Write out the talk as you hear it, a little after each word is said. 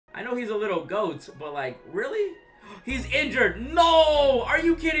I know he's a little goat, but like, really? He's injured. No! Are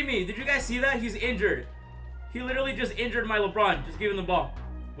you kidding me? Did you guys see that? He's injured. He literally just injured my LeBron. Just give him the ball.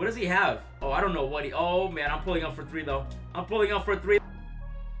 What does he have? Oh, I don't know what he... Oh, man. I'm pulling up for 3, though. I'm pulling up for 3.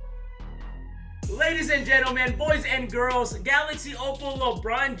 Ladies and gentlemen, boys and girls, Galaxy Opal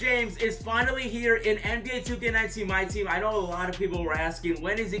LeBron James is finally here in NBA 2K19 Myteam. I know a lot of people were asking,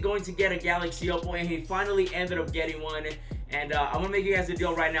 when is he going to get a Galaxy Opal? And he finally ended up getting one. And I'm going to make you guys a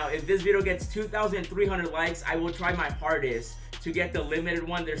deal right now. If this video gets 2,300 likes, I will try my hardest to get the limited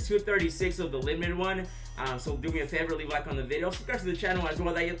one. There's 236 of the limited one. So do me a favor, leave a like on the video, subscribe to the channel as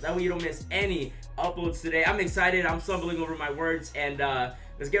well, that way you don't miss any uploads today. I'm excited, I'm stumbling over my words, and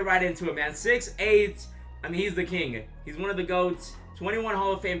let's get right into it, man. 6'8", I mean, he's the king. He's one of the GOATs, 21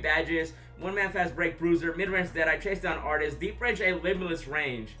 Hall of Fame badges, one-man fast break bruiser, mid-range dead, I chase down artists, deep range, a limitless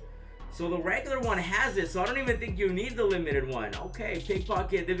range. So the regular one has it, so I don't even think you need the limited one. Okay,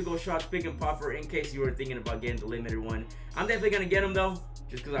 pickpocket, difficult shots, pick and popper, in case you were thinking about getting the limited one. I'm definitely going to get him, though,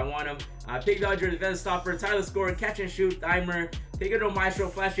 just because I want him. Pick dodger, defense stopper, Tyler scorer, catch and shoot, timer, Picado maestro,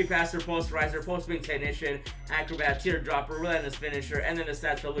 flashy passer, posterizer, post spin technician, acrobat, teardropper, relentless finisher, and then the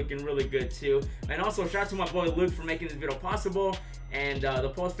stats are looking really good, too. And also, shout out to my boy Luke for making this video possible. And the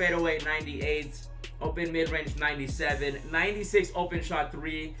post fadeaway, 98, open mid-range, 97, 96 open shot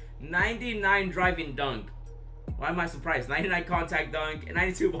 3, 99 driving dunk. Why am I surprised? 99 contact dunk,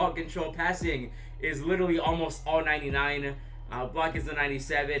 92 ball control. Passing is literally almost all 99. Block is a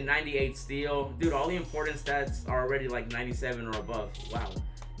 97, 98 steal. Dude, all the important stats are already like 97 or above. Wow.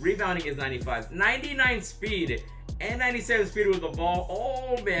 Rebounding is 95. 99 speed and 97 speed with the ball.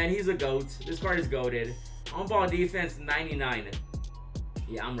 Oh, man, he's a GOAT. This card is goated. On-ball defense, 99.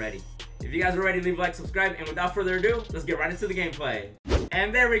 Yeah, I'm ready. If you guys are ready, leave a like, subscribe, and without further ado, let's get right into the gameplay.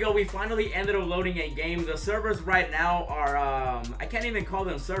 And there we go, we finally ended up loading a game. The servers right now are, I can't even call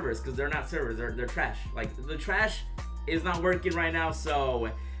them servers, because they're not servers, they're trash. Like, the trash is not working right now, so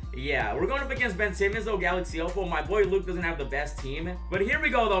yeah. We're going up against Ben Simmons, though, Galaxy Opal. My boy Luke doesn't have the best team. But here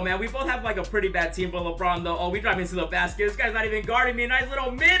we go, though, man. We both have, like, a pretty bad team, but LeBron, though, oh, we drive into the basket. This guy's not even guarding me. Nice little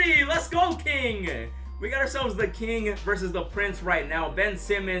midi. Let's go, King. We got ourselves the King versus the Prince right now. Ben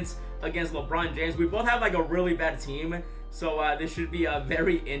Simmons against LeBron James. We both have like a really bad team, so this should be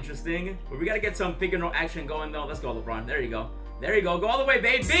very interesting. But we gotta get some pick and roll action going though. Let's go, LeBron. There you go. There you go. Go all the way,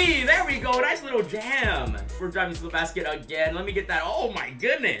 baby. There we go. Nice little jam. We're driving to the basket again. Let me get that. Oh my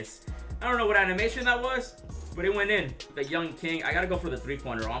goodness. I don't know what animation that was, but it went in. The young King. I gotta go for the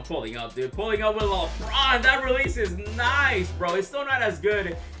three-pointer. I'm pulling up, dude. Pulling up with LeBron. That release is nice, bro. It's still not as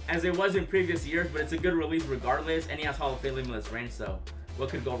good as it was in previous years, but it's a good release regardless. And he has Hall of Fame limitless range, so what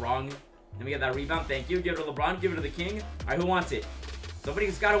could go wrong? Let me get that rebound. Thank you. Give it to LeBron. Give it to the King. All right, who wants it?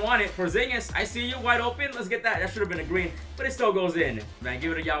 Somebody's got to want it. Porzingis, I see you wide open. Let's get that. That should have been a green, but it still goes in. Man,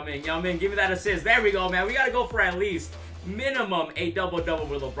 give it to Yao Ming. Yao Ming, give me that assist. There we go, man. We got to go for at least minimum a double-double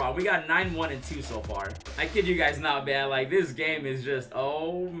with LeBron. We got 9, 1, and 2 so far. I kid you guys not, man. Like, this game is just,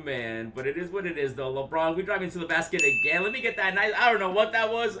 oh, man. But it is what it is, though. LeBron, we drive into the basket again. Let me get that nice. I don't know what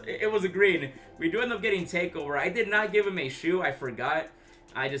that was. It was a green. We do end up getting takeover. I did not give him a shoe. I forgot.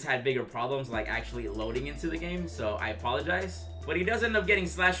 I just had bigger problems, like, actually loading into the game. So, I apologize. But he does end up getting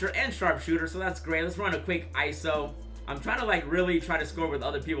slasher and sharpshooter, so that's great. Let's run a quick ISO. I'm trying to, like, really try to score with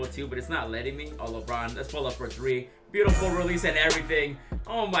other people, too, but it's not letting me. Oh, LeBron, let's pull up for 3. Beautiful release and everything.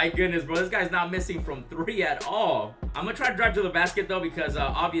 Oh, my goodness, bro. This guy's not missing from 3 at all. I'm going to try to drive to the basket, though, because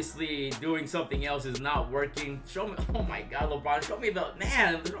obviously doing something else is not working. Show me. Oh, my God, LeBron. Show me the...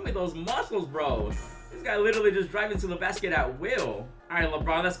 Man, show me those muscles, bro. This guy literally just driving to the basket at will. All right,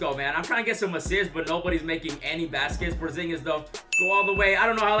 LeBron, let's go, man. I'm trying to get some assists, but nobody's making any baskets. Porzingis, though, go all the way. I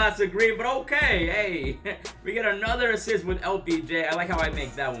don't know how that's a green, but okay. Hey, we get another assist with LBJ. I like how I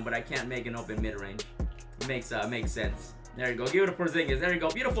make that one, but I can't make an open mid-range. Makes sense. There you go. Give it to Porzingis. There you go.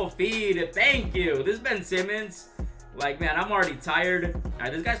 Beautiful feed. Thank you. This is Ben Simmons. Like, man, I'm already tired. All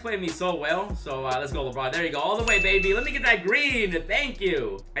right, this guy's playing me so well. So, let's go, LeBron. There you go. All the way, baby. Let me get that green. Thank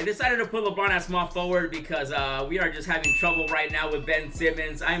you. I decided to put LeBron at small forward because we are just having trouble right now with Ben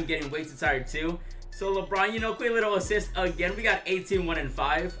Simmons. I'm getting way too tired, too. So, LeBron, you know, quick little assist again. We got 18, 1, and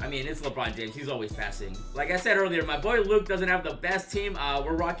 5. I mean, it's LeBron James. He's always passing. Like I said earlier, my boy Luke doesn't have the best team.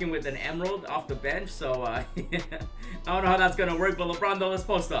 We're rocking with an Emerald off the bench. So, I don't know how that's going to work. But, LeBron, though, let's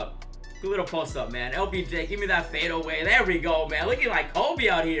post up. Good little post up, man. LBJ, give me that fadeaway. There we go, man. Looking like Kobe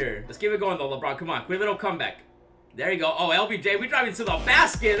out here. Let's keep it going, though, LeBron. Come on. Quick little comeback. There you go. Oh, LBJ, we driving to the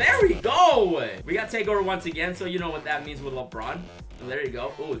basket. There we go. We got takeover once again, so you know what that means with LeBron. Oh, there you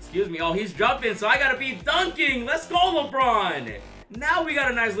go. Oh, excuse me. Oh, he's jumping, so I got to be dunking. Let's go, LeBron. Now we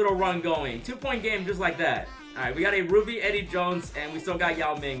got a nice little run going. 2-point game just like that. Alright, we got a Ruby, Eddie Jones, and we still got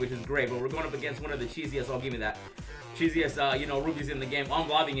Yao Ming, which is great, but we're going up against one of the cheesiest, oh, give me that. Cheesiest, you know, Rubies in the game. Oh, I'm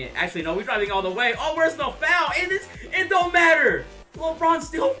lobbing it. Actually, no, we're driving all the way. Oh, where's the foul? It don't matter. LeBron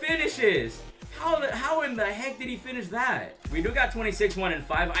still finishes. How in the heck did he finish that? We do got 26, 1, and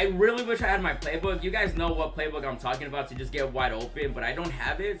 5. I really wish I had my playbook. You guys know what playbook I'm talking about to just get wide open, but I don't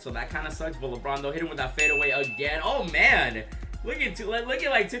have it, so that kind of sucks. But LeBron, though, hit him with that fadeaway again. Oh, man. Look at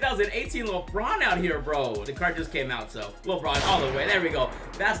like 2018 LeBron out here, bro. The card just came out, so LeBron all the way. There we go.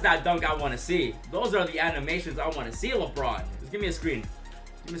 That's that dunk I want to see. Those are the animations I want to see, LeBron. Just give me a screen.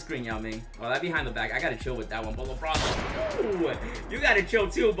 Give me a screen, Yao Ming. Oh, that behind the back. I gotta chill with that one. But LeBron, ooh, you gotta chill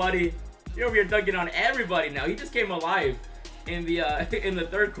too, buddy. You're over here dunking on everybody now. He just came alive in the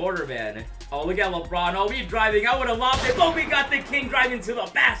third quarter, man. Oh, look at LeBron. Oh, we driving. I would have lobbed it, but we got the king driving to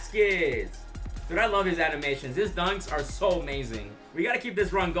the basket. Dude, I love his animations. His dunks are so amazing. We got to keep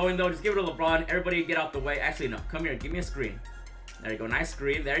this run going, though. Just give it to LeBron. Everybody get out the way. Actually, no. Come here. Give me a screen. There you go. Nice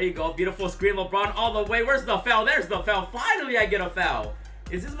screen. There you go. Beautiful screen. LeBron all the way. Where's the foul? There's the foul. Finally, I get a foul.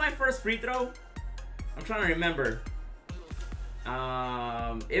 Is this my first free throw? I'm trying to remember.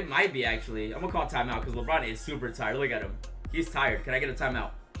 It might be, actually. I'm going to call timeout because LeBron is super tired. Look at him. He's tired. Can I get a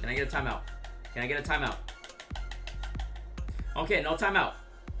timeout? Can I get a timeout? Can I get a timeout? Okay, no timeout.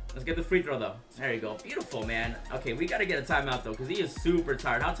 Let's get the free throw, though. There you go. Beautiful, man. Okay, we got to get a timeout, though, because he is super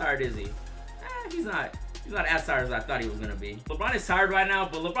tired. How tired is he? He's not as tired as I thought he was going to be. LeBron is tired right now,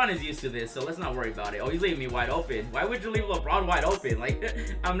 but LeBron is used to this, so let's not worry about it. Oh, he's leaving me wide open. Why would you leave LeBron wide open?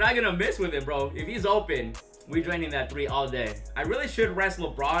 Like, I'm not going to miss with him, bro. If he's open, we draining that three all day. I really should rest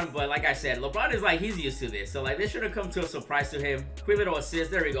LeBron, but like I said, LeBron is like, he's used to this. So, like, this shouldn't come to a surprise to him. Quick little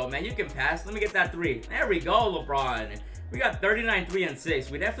assist. There we go, man. You can pass. Let me get that three. There we go, LeBron. We got 39, 3, and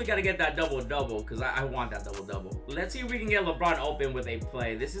 6. We definitely got to get that double-double because I want that double-double. Let's see if we can get LeBron open with a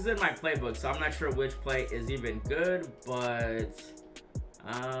play. This is in my playbook, so I'm not sure which play is even good, but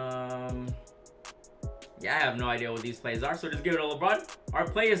yeah, I have no idea what these plays are, so just give it to LeBron. Our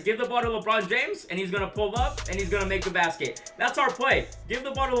play is give the ball to LeBron James, and he's going to pull up, and he's going to make the basket. That's our play. Give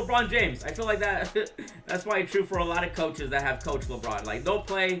the ball to LeBron James. I feel like that's probably true for a lot of coaches that have coached LeBron. Like, they'll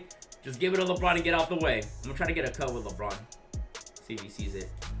play, just give it to LeBron and get out the way. I'm going to try to get a cut with LeBron. See if he sees it.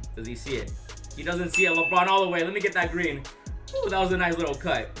 Does he see it? He doesn't see it. LeBron all the way. Let me get that green. Ooh, that was a nice little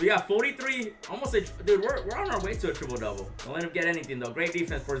cut. We got 43, almost a, dude, we're on our way to a triple-double. Don't let him get anything, though. Great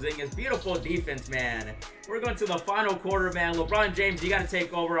defense for Porzingis. Beautiful defense, man. We're going to the final quarter, man. LeBron James, you got to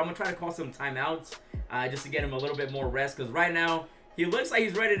take over. I'm going to try to call some timeouts just to get him a little bit more rest, because right now, he looks like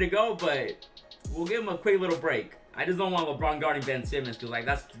he's ready to go, but we'll give him a quick little break. I just don't want LeBron guarding Ben Simmons, because, like,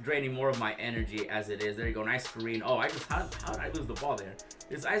 that's draining more of my energy as it is. There you go. Nice screen. Oh, how did I lose the ball there?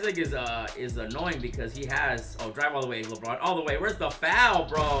 This Isaac is annoying because he has... Oh, drive all the way, LeBron. All the way. Where's the foul,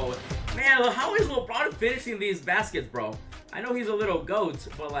 bro? Man, how is LeBron finishing these baskets, bro? I know he's a little goat,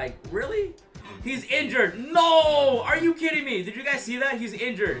 but, like, really? He's injured. No! Are you kidding me? Did you guys see that? He's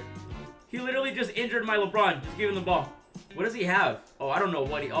injured. He literally just injured my LeBron. Just give him the ball. What does he have? Oh, I don't know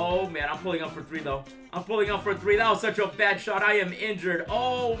what he... Oh, man. I'm pulling up for three, though. I'm pulling up for three. That was such a bad shot. I am injured.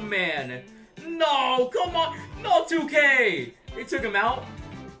 Oh, man. No, come on. No, 2K. They took him out.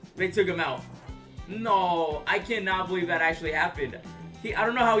 They took him out. No, I cannot believe that actually happened. I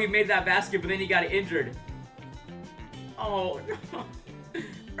don't know how he made that basket, but then he got injured. Oh, no.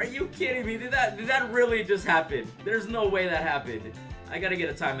 Are you kidding me? Did that really just happen? There's no way that happened. I gotta get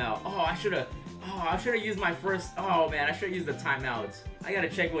a timeout. Oh, I should have used my first... Oh, man, I should have used the timeout. I gotta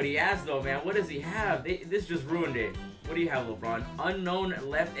check what he has, though, man. What does he have? This just ruined it. What do you have, LeBron? Unknown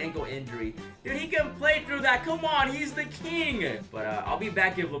left ankle injury. Dude, he can play through that. Come on, he's the king. But I'll be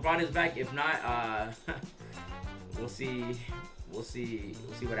back if LeBron is back. If not, we'll see. We'll see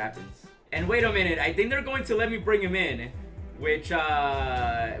what happens. And wait a minute. I think they're going to let me bring him in, which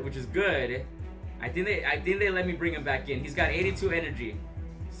is good. I think they let me bring him back in. He's got 82 energy.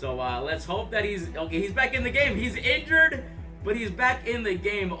 So let's hope that he's okay. He's back in the game. He's injured, but he's back in the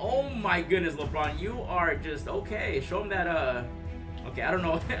game. Oh my goodness, LeBron, you are just okay. Show him that. Okay, I don't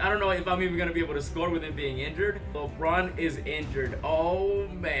know. I don't know if I'm even gonna be able to score with him being injured. LeBron is injured. Oh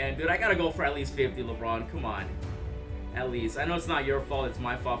man, dude, I gotta go for at least 50. LeBron, come on, at least. I know it's not your fault. It's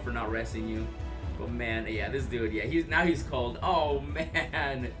my fault for not resting you. But man, yeah, this dude, yeah, he's cold. Oh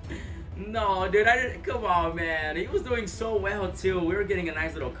man. No, dude, come on, man. He was doing so well, too. We were getting a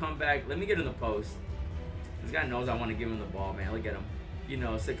nice little comeback. Let me get in the post. This guy knows I want to give him the ball, man. Look at him. You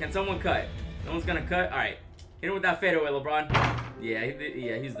know, so can someone cut? No one's going to cut? All right. Hit him with that fadeaway, LeBron. Yeah,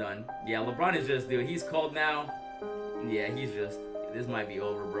 he's done. Yeah, LeBron is just, dude, he's cold now. Yeah, he's just, This might be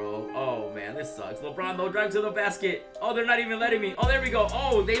over, bro. Oh, man, this sucks. LeBron, though, drive to the basket. Oh, they're not even letting me. Oh, there we go.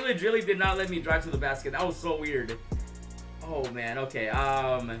 Oh, they legitimately did not let me drive to the basket. That was so weird. Oh, man, okay.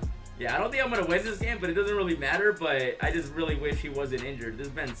 Yeah, I don't think I'm going to win this game, but it doesn't really matter. But I just really wish he wasn't injured. This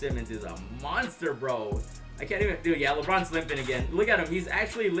Ben Simmons is a monster, bro. I can't even... Dude, yeah, LeBron's limping again. Look at him. He's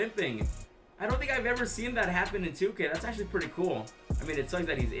actually limping. I don't think I've ever seen that happen in 2K. That's actually pretty cool. I mean, it sucks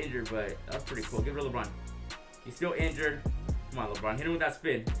that he's injured, but that's pretty cool. Give it to LeBron. He's still injured. Come on, LeBron. Hit him with that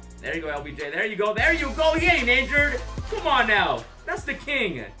spin. There you go, LBJ. There you go. There you go. He ain't injured. Come on now. That's the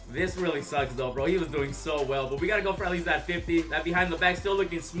king. This really sucks, though, bro. He was doing so well, but we got to go for at least that 50. That behind the back still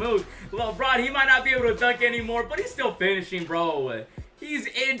looking smooth. LeBron, he might not be able to dunk anymore, but he's still finishing, bro. He's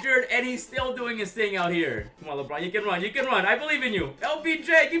injured, and he's still doing his thing out here. Come on, LeBron. You can run. You can run. I believe in you.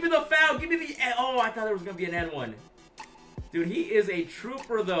 LBJ, give me the foul. Give me the... Oh, I thought there was going to be an N1. Dude, he is a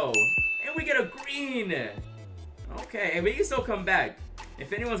trooper, though. And we get a green. Okay, and we can still come back.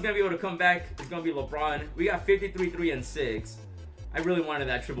 If anyone's going to be able to come back, it's going to be LeBron. We got 53, 3, and 6. I really wanted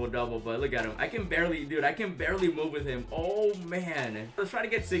that triple-double, but look at him. I can barely, dude, I can barely move with him. Oh, man. Let's try to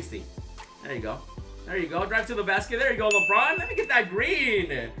get 60. There you go. There you go. Drive to the basket. There you go, LeBron. Let me get that green.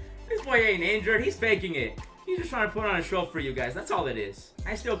 This boy ain't injured. He's faking it. He's just trying to put on a show for you guys. That's all it is.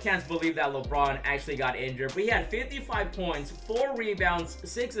 I still can't believe that LeBron actually got injured. But he had 55 points, 4 rebounds,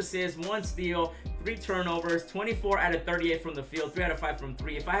 6 assists, 1 steal, 3 turnovers, 24 out of 38 from the field, 3 out of 5 from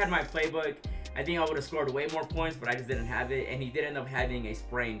 3. If I had my playbook, I think I would have scored way more points, but I just didn't have it. And he did end up having a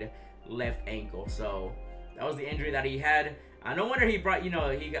sprained left ankle. So that was the injury that he had. No wonder he brought,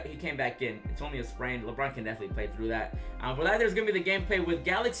 he came back in. It's only a sprain. LeBron can definitely play through that. For that, there's going to be the gameplay with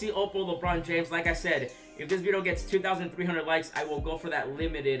Galaxy Opal LeBron James. Like I said, if this video gets 2,300 likes, I will go for that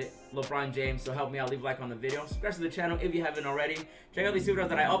limited LeBron James. So help me out. Leave a like on the video. Subscribe to the channel if you haven't already. Check out these videos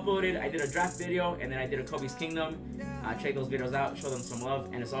that I uploaded. I did a draft video, and then I did a Kobe's Kingdom. Check those videos out. Show them some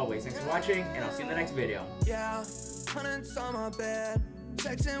love. And as always, thanks for watching, and I'll see you in the next video. Yeah, hundreds on my bed.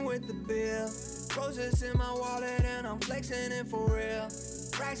 Texting with the bill. Roses in my wallet and I'm flexing it for real.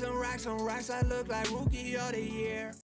 Racks and racks and racks, I look like rookie of the year.